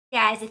Hey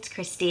guys, it's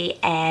Christy,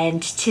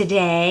 and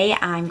today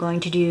I'm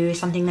going to do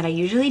something that I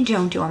usually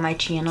don't do on my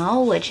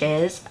channel, which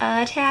is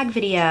a tag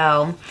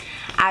video.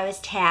 I was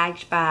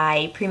tagged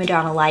by Prima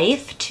Donna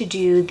Life to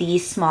do the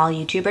small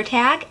YouTuber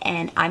tag,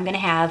 and I'm going to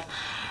have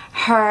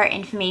her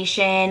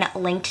information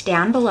linked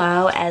down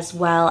below as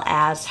well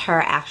as her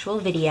actual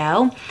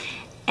video.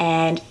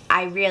 And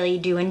I really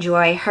do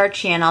enjoy her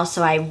channel,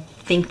 so I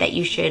think that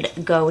you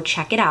should go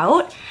check it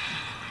out.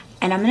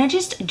 And I'm gonna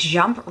just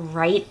jump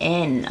right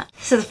in.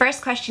 So the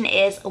first question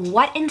is,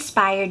 what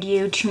inspired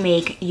you to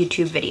make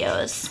YouTube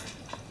videos?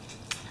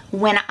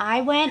 When I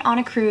went on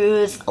a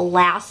cruise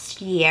last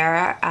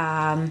year,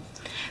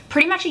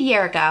 pretty much a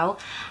year ago,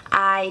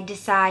 I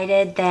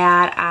decided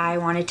that I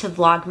wanted to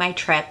vlog my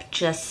trip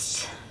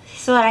just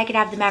so that I could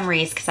have the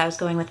memories, because I was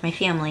going with my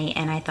family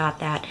and I thought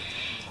that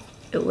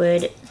it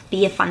would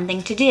be a fun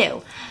thing to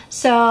do.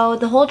 So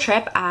the whole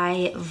trip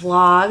I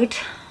vlogged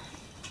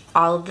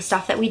all of the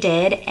stuff that we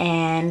did,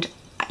 and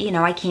you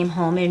know, I came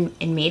home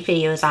and made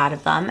videos out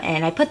of them,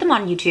 and I put them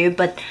on YouTube,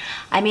 but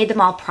I made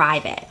them all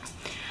private.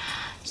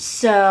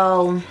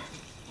 So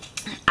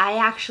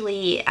I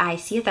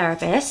see a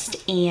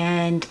therapist,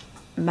 and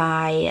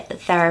my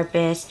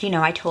therapist, you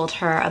know, I told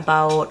her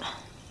about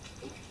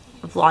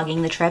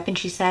vlogging the trip, and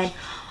she said,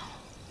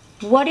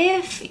 what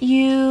if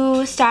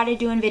you started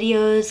doing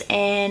videos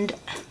and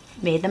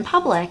made them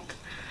public?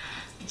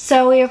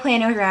 So we were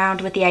playing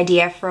around with the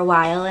idea for a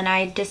while, and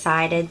I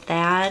decided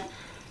that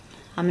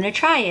I'm gonna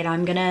try it.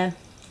 I'm gonna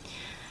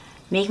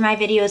make my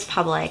videos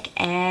public,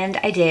 and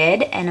I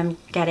did, and I'm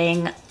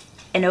getting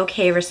an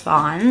okay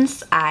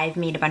response. I've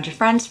made a bunch of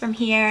friends from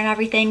here and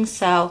everything,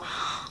 so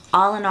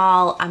all in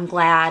all, I'm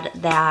glad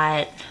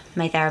that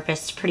my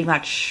therapist pretty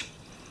much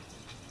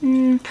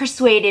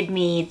persuaded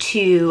me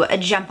to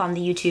jump on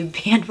the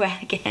YouTube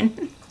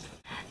bandwagon.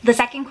 The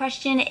second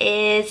question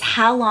is,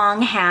 how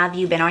long have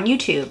you been on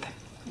YouTube?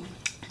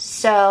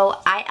 So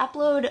I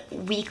upload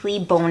weekly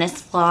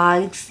bonus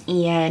vlogs,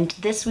 and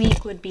this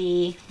week would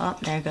be, oh,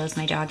 there goes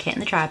my dog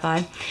hitting the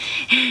tripod.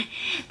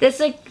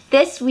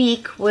 This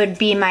week would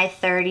be my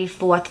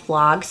 34th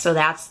vlog, so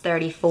that's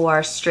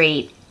 34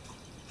 straight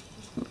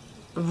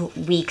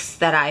weeks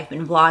that I've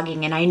been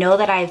vlogging, and I know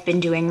that I've been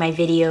doing my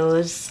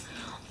videos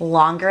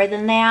longer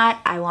than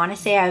that. I want to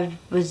say I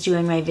was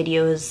doing my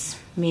videos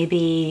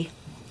maybe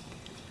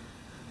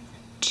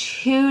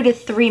 2 to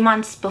 3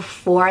 months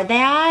before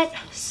that.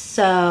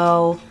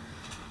 So,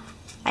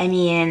 I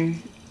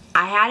mean,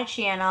 I had a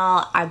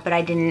channel, but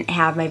I didn't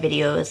have my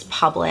videos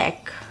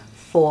public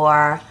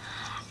for,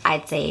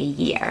 I'd say, a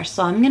year.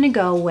 So I'm gonna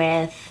go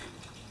with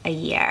a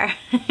year.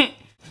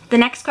 The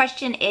next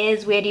question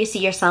is, where do you see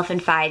yourself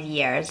in 5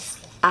 years?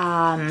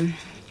 I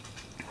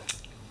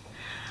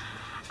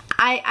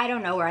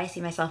don't know where I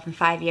see myself in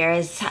 5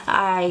 years.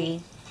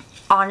 I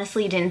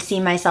honestly didn't see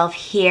myself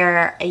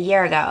here a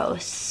year ago,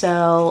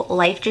 so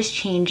life just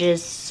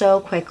changes so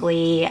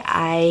quickly.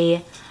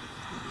 I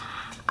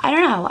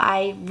don't know,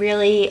 I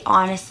really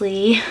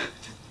honestly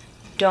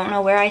don't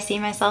know where I see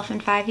myself in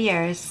 5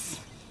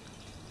 years.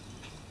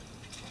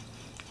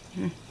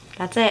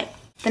 That's it.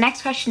 The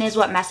next question is,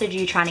 what message are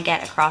you trying to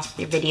get across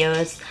with your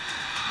videos?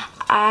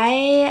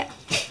 I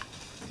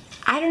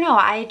don't know,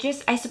 I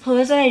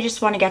suppose that I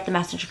just want to get the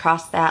message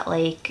across that,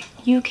 like,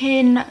 you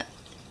can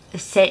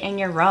sit in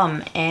your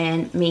room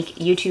and make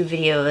YouTube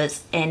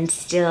videos and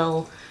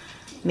still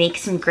make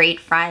some great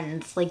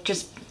friends. Like,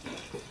 just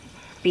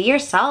be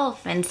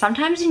yourself, and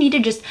sometimes you need to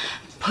just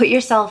put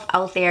yourself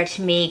out there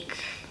to make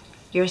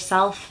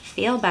yourself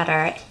feel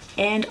better.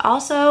 And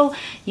also,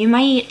 you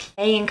might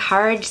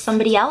encourage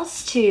somebody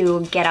else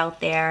to get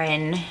out there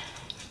and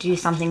do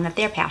something that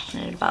they're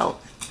passionate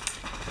about.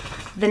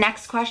 The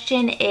next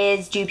question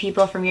is, do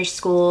people from your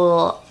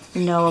school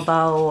know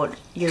about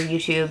your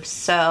YouTube?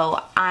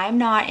 So I'm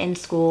not in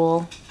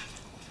school,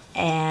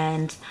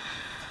 and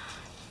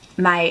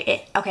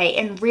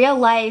in real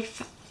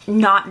life,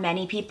 not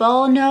many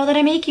people know that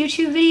I make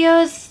YouTube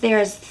videos.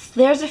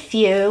 There's a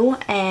few,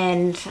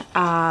 and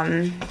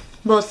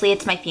mostly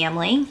it's my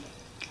family,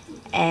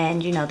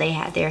 and you know,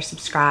 they're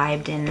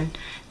subscribed, and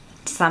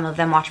some of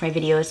them watch my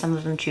videos, some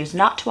of them choose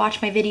not to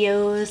watch my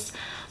videos,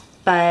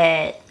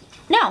 but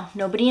no,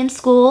 nobody in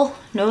school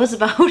knows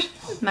about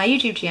my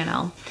YouTube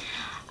channel.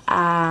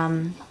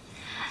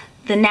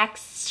 The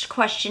next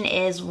question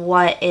is,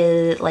 what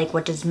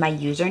does my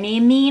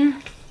username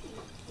mean?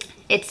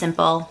 It's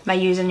simple. My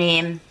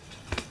username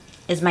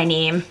is my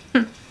name,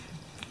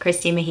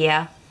 Christy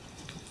Mejia.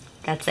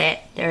 That's it.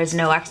 There is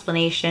no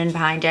explanation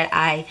behind it.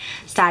 I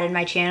started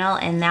my channel,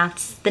 and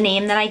that's the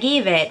name that I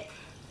gave it.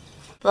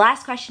 The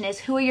last question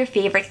is, who are your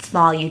favorite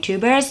small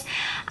YouTubers?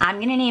 I'm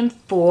gonna name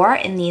 4,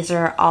 and these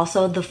are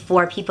also the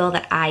 4 people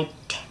that I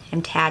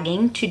am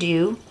tagging to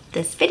do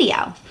this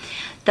video.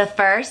 The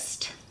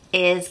first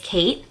is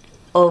Kate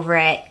over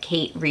at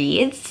Kate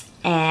Reads,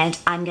 and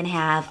I'm gonna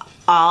have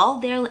all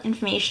their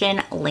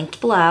information linked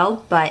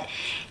below, but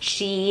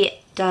she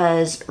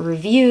does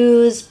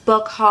reviews,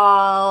 book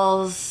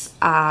hauls,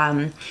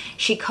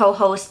 she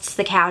co-hosts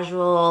the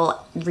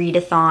Casual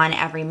Readathon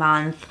every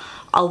month.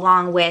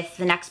 along with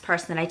the next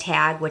person that I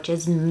tag, which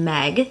is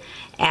Meg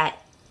at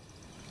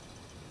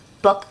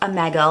Book a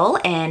Meggle,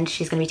 and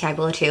she's gonna be tagged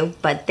below too,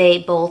 but they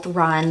both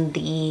run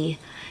the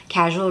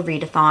Casual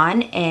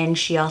Readathon, and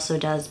she also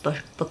does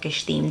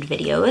bookish themed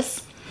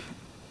videos.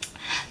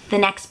 The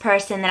next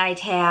person that I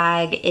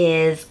tag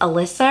is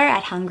Alyssa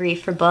at Hungry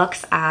for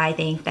Books. I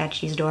think that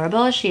she's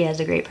adorable. She has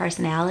a great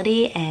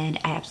personality, and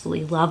I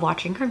absolutely love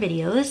watching her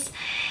videos.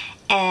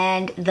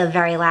 And the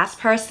very last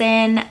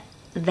person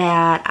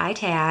that I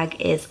tag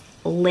is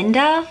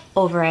Linda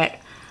over at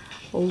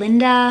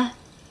Linda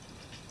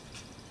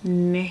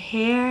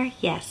Meher.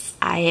 Yes,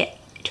 I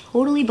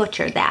totally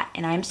butchered that,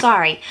 and I'm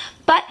sorry,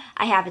 but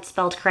I have it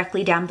spelled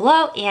correctly down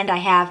below, and I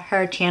have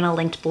her channel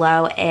linked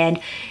below. And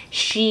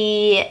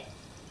she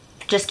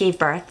just gave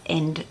birth,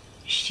 and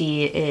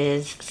she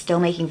is still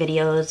making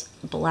videos.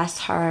 Bless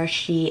her.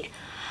 She's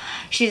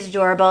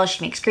adorable.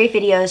 She makes great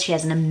videos. She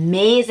has an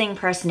amazing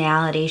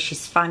personality.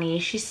 She's funny.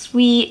 She's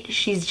sweet.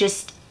 She's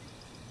just,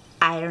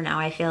 I don't know,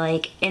 I feel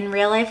like in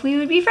real life we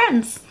would be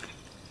friends.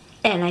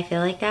 And I feel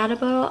like that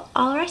about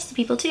all the rest of the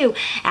people too.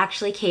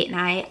 Actually, Kate and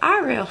I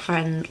are real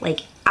friends,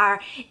 like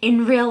are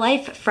in real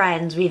life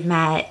friends. We've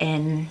met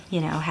and, you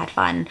know, had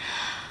fun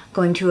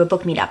going to a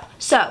book meetup.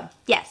 So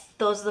yes,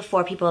 those are the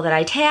 4 people that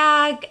I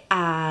tag.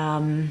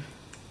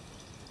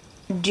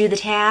 Do the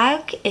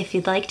tag if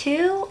you'd like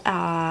to.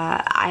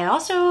 I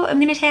also am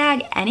gonna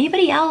tag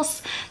anybody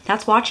else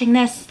that's watching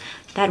this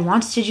that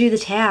wants to do the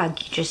tag.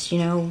 Just, you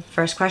know,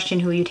 first question,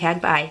 who you tag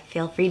by?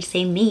 Feel free to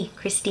say me,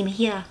 Christy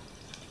Mejia.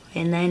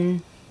 And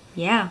then,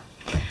 yeah.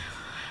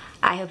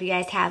 I hope you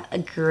guys have a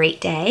great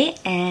day,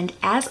 and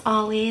as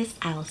always,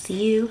 I will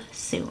see you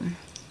soon.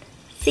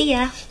 See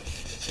ya.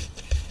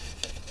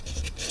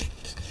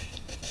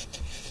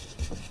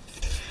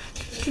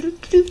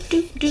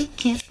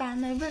 Can't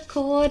find the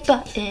record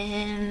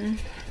button.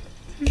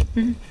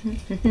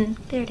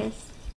 There it is.